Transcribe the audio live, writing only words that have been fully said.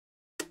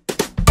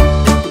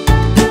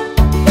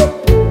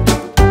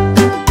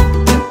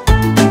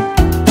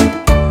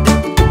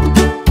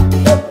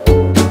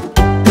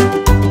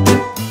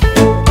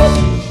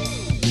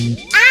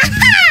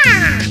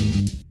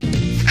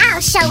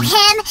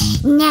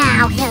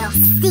Now he'll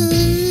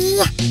see.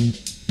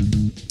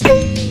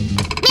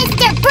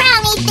 Mr.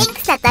 Brownie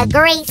thinks that the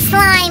great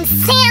slime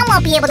Sam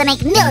will be able to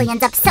make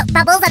millions of soap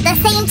bubbles at the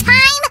same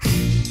time?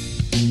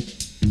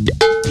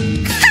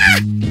 Ha!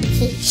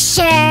 He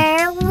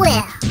sure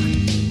will.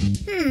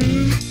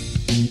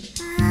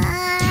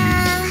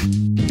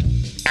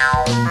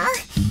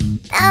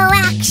 Oh,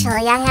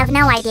 actually, I have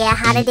no idea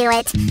how to do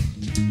it.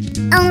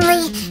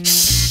 Only,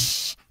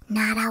 shh,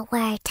 not a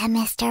word to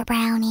Mr.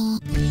 Brownie.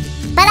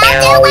 But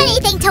I'll do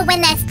anything to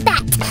win this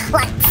bet.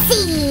 Let's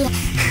see.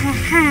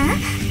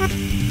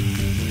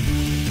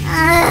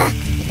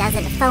 It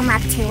doesn't foam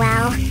up too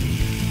well.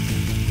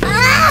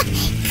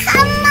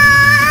 Come on!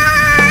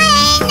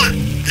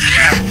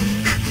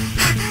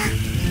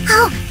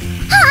 Oh,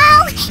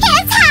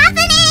 it's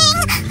happening!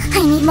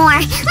 I need more!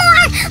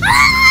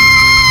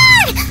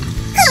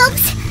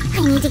 Oops! I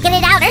need to get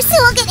it out or Sue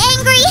will get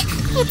angry.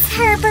 It's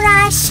her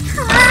brush.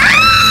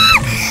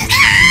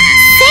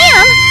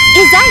 Sam,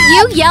 is that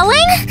you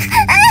yelling?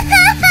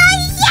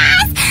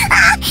 Yes!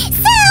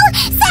 Sue,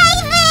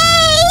 save me!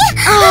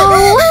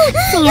 Oh,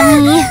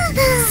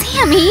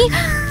 Sammy,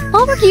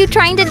 what were you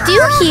trying to do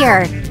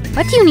here?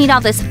 What do you need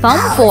all this foam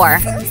for?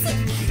 Susie,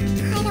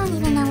 I don't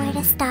even know where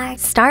to start.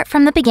 Start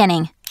from the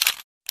beginning.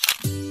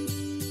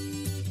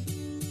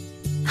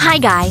 Hi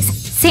guys,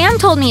 Sam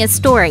told me a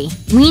story.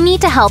 We need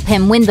to help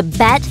him win the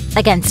bet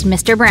against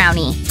Mr.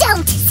 Brownie.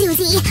 Don't,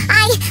 Susie!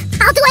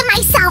 I'll do it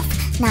myself!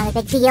 Not a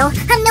big deal.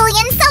 A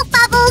million soap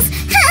bubbles!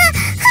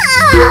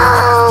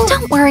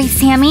 Don't worry,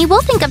 Sammy.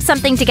 We'll think of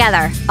something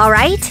together, all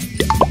right?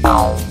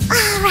 All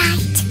right.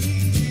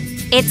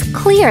 It's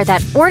clear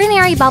that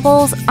ordinary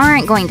bubbles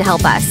aren't going to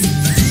help us.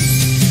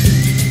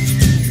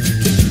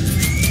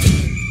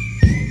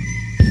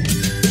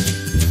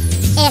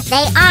 If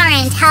they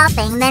aren't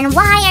helping, then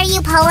why are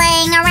you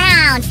playing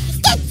around?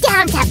 Get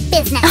down to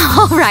business!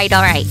 All right.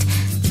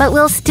 But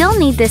we'll still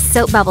need this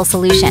soap bubble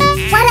solution.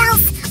 What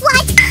else?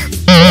 What?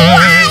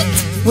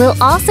 We'll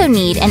also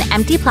need an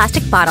empty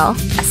plastic bottle,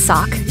 a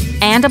sock,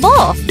 and a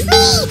bowl.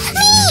 Me!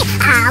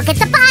 I'll get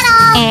the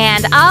bottle!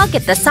 And I'll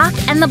get the sock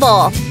and the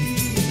bowl.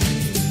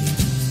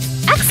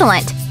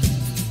 Excellent!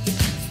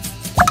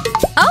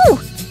 Oh!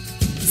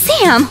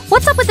 Sam,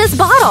 what's up with this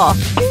bottle?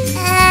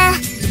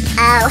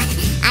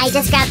 I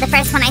just grabbed the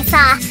first one I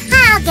saw.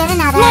 I'll get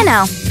another.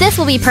 No, this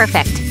will be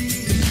perfect.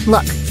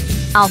 Look,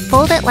 I'll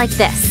fold it like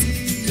this.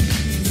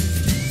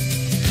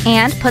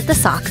 And put the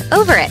sock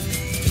over it.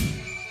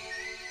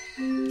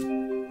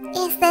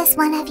 Is this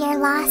one of your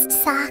lost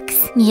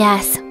socks?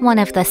 Yes, one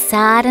of the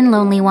sad and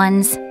lonely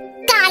ones.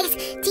 Guys,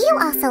 do you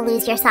also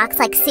lose your socks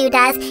like Sue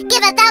does?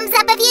 Give a thumbs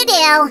up if you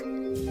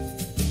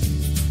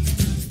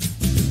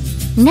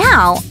do!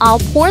 Now, I'll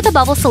pour the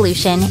bubble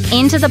solution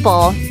into the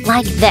bowl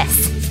like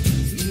this.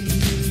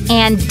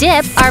 And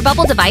dip our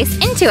bubble device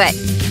into it.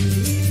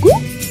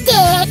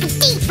 Dig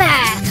deeper!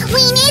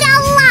 We need a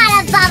lot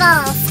of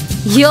bubbles!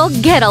 You'll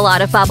get a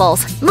lot of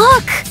bubbles.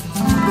 Look!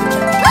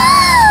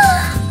 Wow!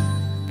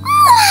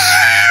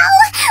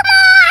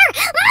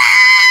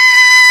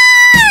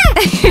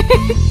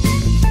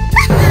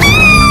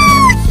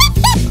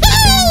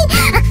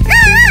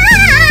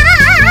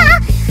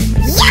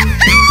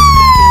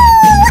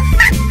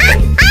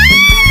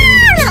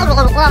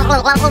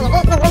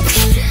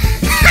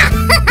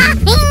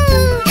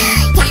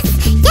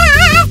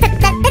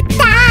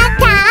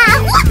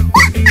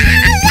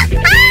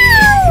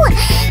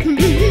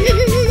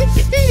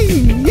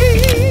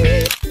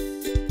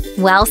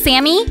 Well,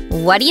 Sammy,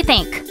 what do you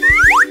think?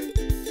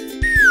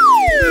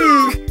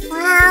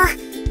 Well,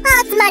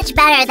 that's much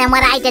better than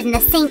what I did in the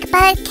sink,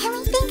 but can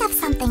we think of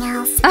something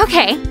else?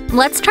 Okay,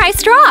 let's try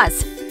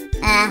straws.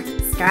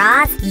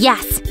 Straws?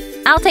 Yes,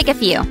 I'll take a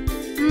few.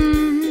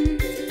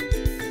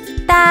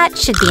 That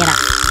should be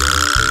enough.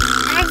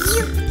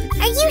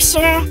 Are you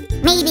sure?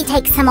 Maybe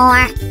take some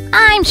more.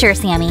 I'm sure,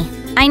 Sammy.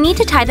 I need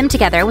to tie them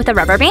together with a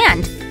rubber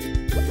band.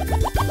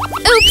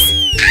 Oops!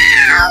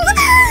 Ow!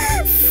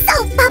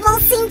 Soap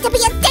bubbles seem to be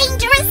a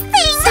dangerous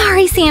thing!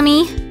 Sorry,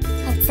 Sammy.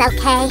 It's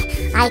okay.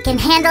 I can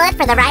handle it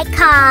for the right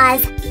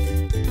cause.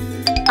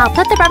 I'll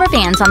put the rubber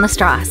bands on the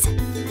straws.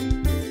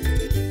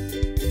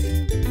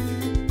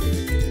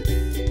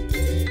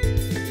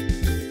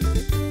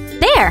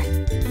 There!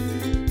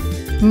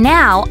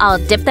 Now I'll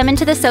dip them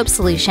into the soap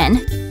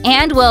solution,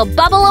 and we'll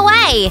bubble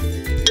away!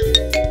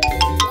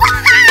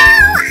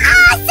 Wow!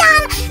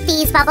 Awesome!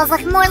 These bubbles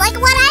look more like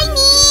what I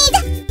need!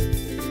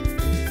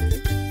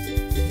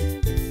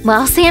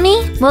 Well,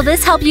 Sammy, will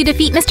this help you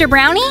defeat Mr.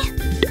 Brownie?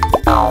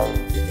 Oh,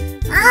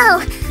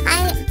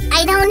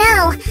 I don't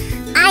know.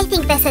 I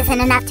think this isn't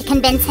enough to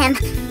convince him.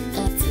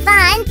 It's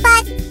fun,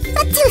 but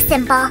too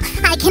simple.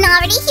 I can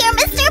already hear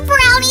Mr.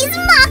 Brownie's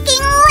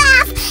mocking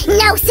laugh.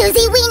 No,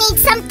 Susie, we need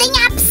something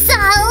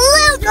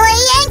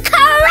absolutely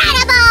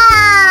incredible!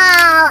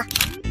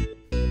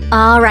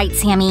 All right,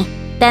 Sammy.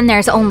 Then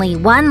there's only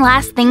one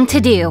last thing to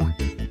do.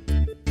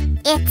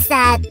 It's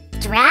a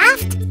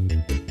draft?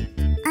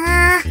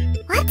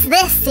 What's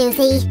this,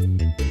 Susie?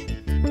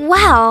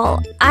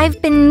 Well,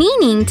 I've been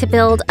meaning to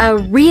build a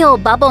real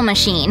bubble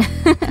machine.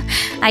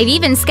 I've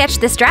even sketched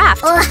this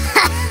draft.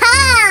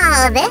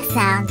 Oh, this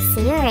sounds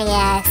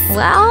serious.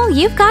 Well,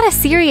 you've got a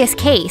serious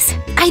case.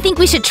 I think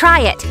we should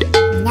try it.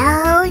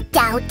 No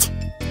doubt.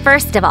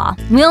 First of all,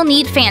 we'll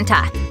need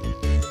Fanta.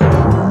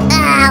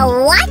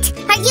 What?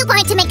 Are you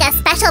going to make a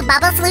special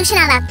bubble solution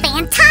out of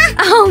Fanta?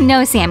 Oh,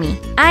 no, Sammy.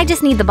 I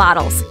just need the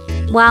bottles.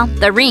 Well,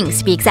 the rings,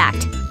 to be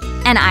exact.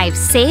 And I've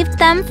saved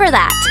them for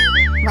that.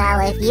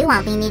 Well, if you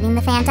won't be needing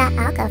the Fanta,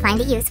 I'll go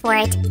find a use for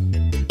it.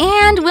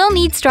 And we'll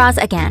need straws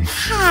again.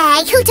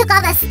 Hey, who took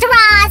all the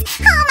straws?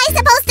 How am I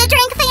supposed to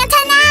drink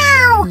Fanta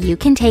now? You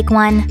can take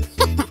one.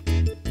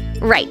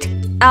 Right.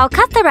 I'll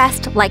cut the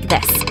rest like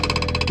this.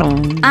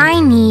 I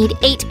need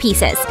 8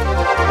 pieces.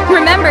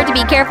 Remember to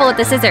be careful with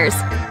the scissors.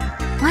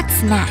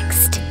 What's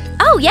next?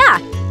 Oh, yeah!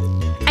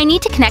 I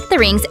need to connect the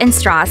rings and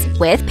straws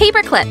with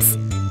paper clips.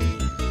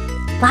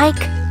 Like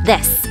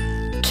this.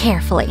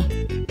 Carefully.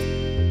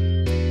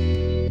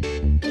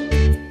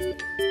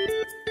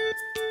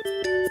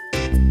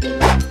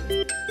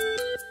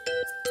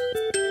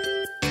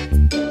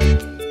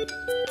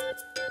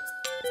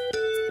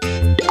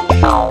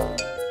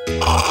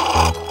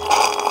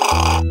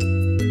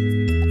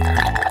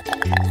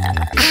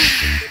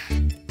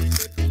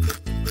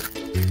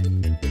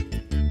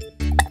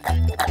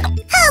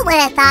 Who would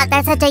have thought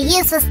that such a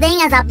useless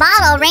thing as a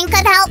bottle ring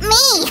could help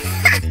me?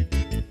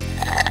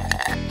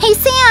 Hey,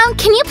 Sam,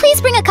 can you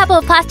please bring a couple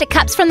of plastic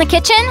cups from the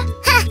kitchen?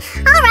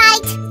 All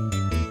right.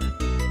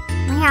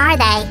 Where are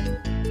they?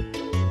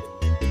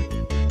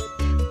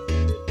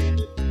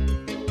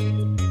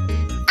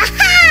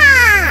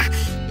 Aha!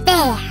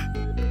 There.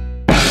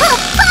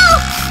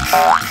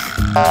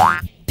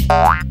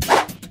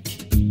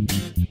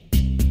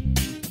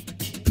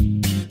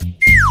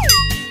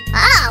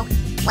 Oh,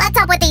 what's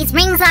up with these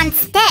rings on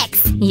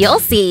sticks? You'll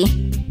see.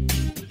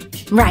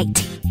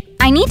 Right.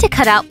 I need to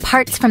cut out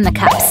parts from the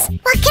cups.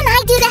 What can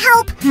I do to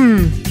help?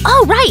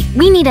 Oh, right.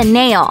 We need a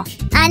nail.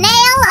 A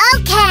nail?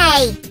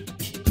 Okay.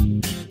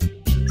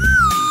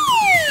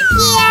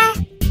 Here.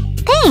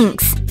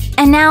 Thanks.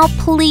 And now,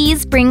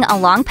 please bring a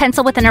long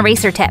pencil with an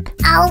eraser tip.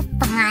 Oh,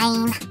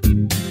 fine.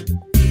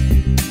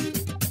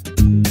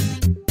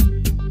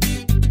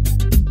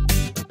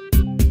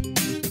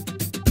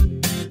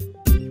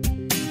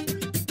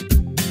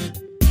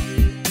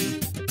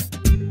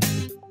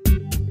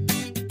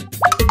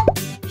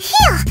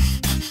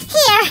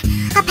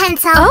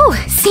 Pencil. Oh,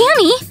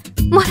 Sammy!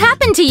 What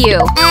happened to you?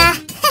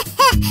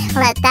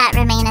 Let that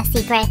remain a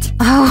secret.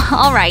 Oh,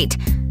 all right.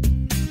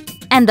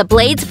 And the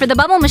blades for the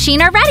bubble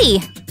machine are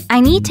ready. I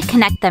need to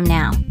connect them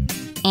now.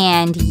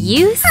 And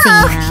you,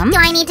 Sam… do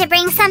I need to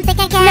bring something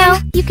again? No,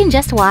 you can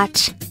just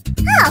watch.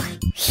 Oh,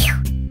 phew.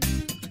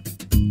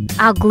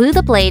 I'll glue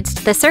the blades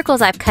to the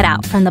circles I've cut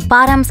out from the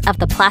bottoms of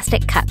the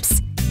plastic cups.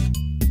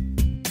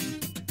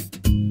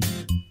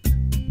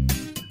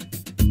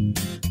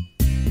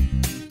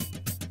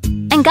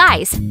 And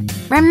guys,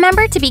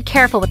 remember to be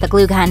careful with the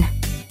glue gun.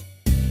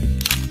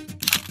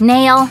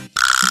 Nail.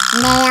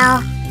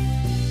 Nail.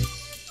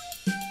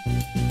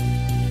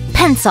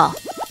 Pencil.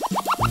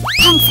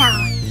 Pencil.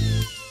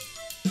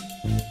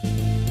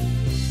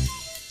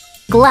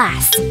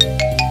 Glass.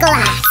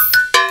 Glass.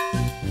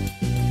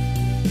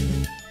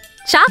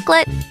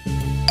 Chocolate.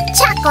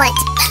 Chocolate.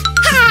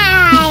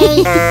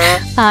 Hi!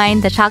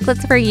 Fine, the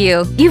chocolate's for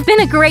you. You've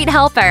been a great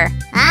helper.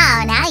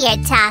 Oh, now you're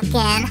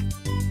talking.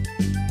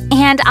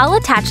 And I'll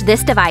attach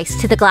this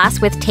device to the glass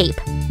with tape,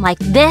 like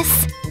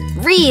this,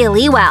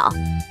 really well.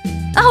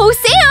 Oh,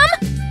 Sam!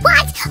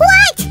 What?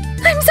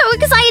 I'm so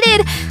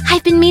excited!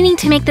 I've been meaning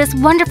to make this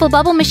wonderful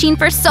bubble machine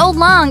for so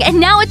long, and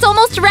now it's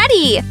almost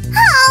ready!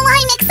 Oh,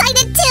 I'm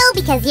excited too,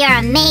 because your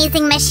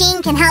amazing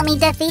machine can help me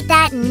defeat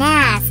that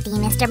nasty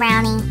Mr.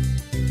 Brownie.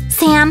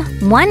 Sam,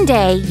 one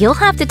day you'll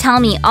have to tell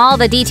me all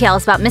the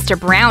details about Mr.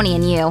 Brownie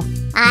and you.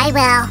 I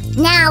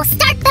will. Now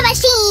start the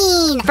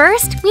machine!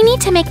 First, we need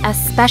to make a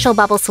special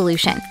bubble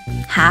solution.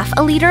 Half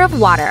a liter of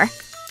water,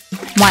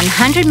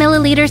 100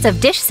 milliliters of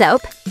dish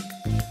soap,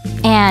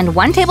 and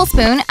 1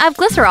 tablespoon of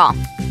glycerol.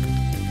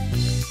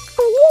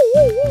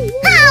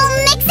 I'll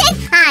mix it!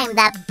 I'm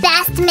the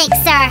best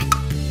mixer!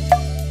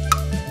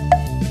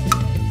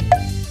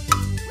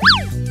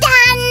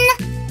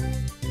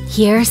 Done!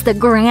 Here's the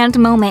grand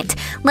moment.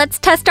 Let's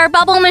test our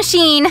bubble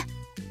machine.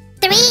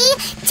 3, 2,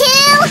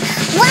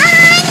 1,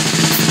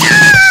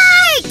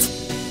 start!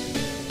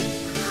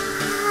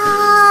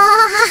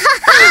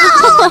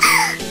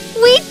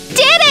 We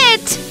did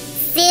it!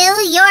 Sue,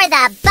 you're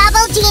the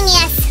bubble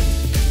genius!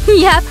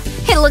 Yep,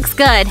 it looks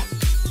good.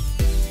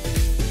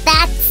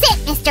 That's it,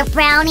 Mr.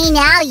 Brownie.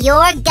 Now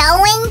you're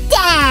going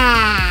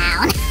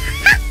down!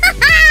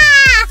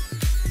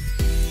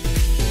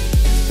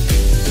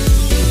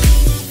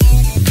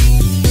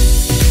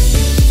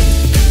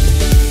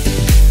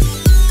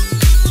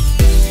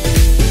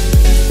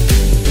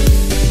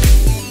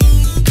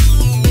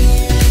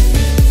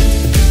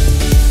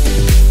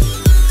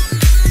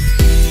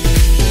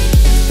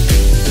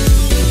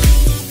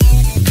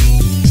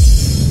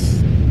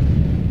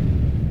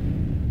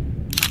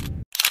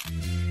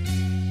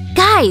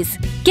 Guys,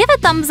 give a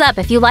thumbs up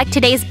if you liked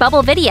today's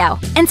bubble video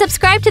and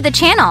subscribe to the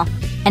channel.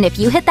 And if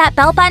you hit that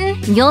bell button,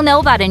 you'll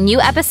know about a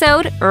new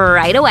episode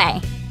right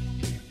away.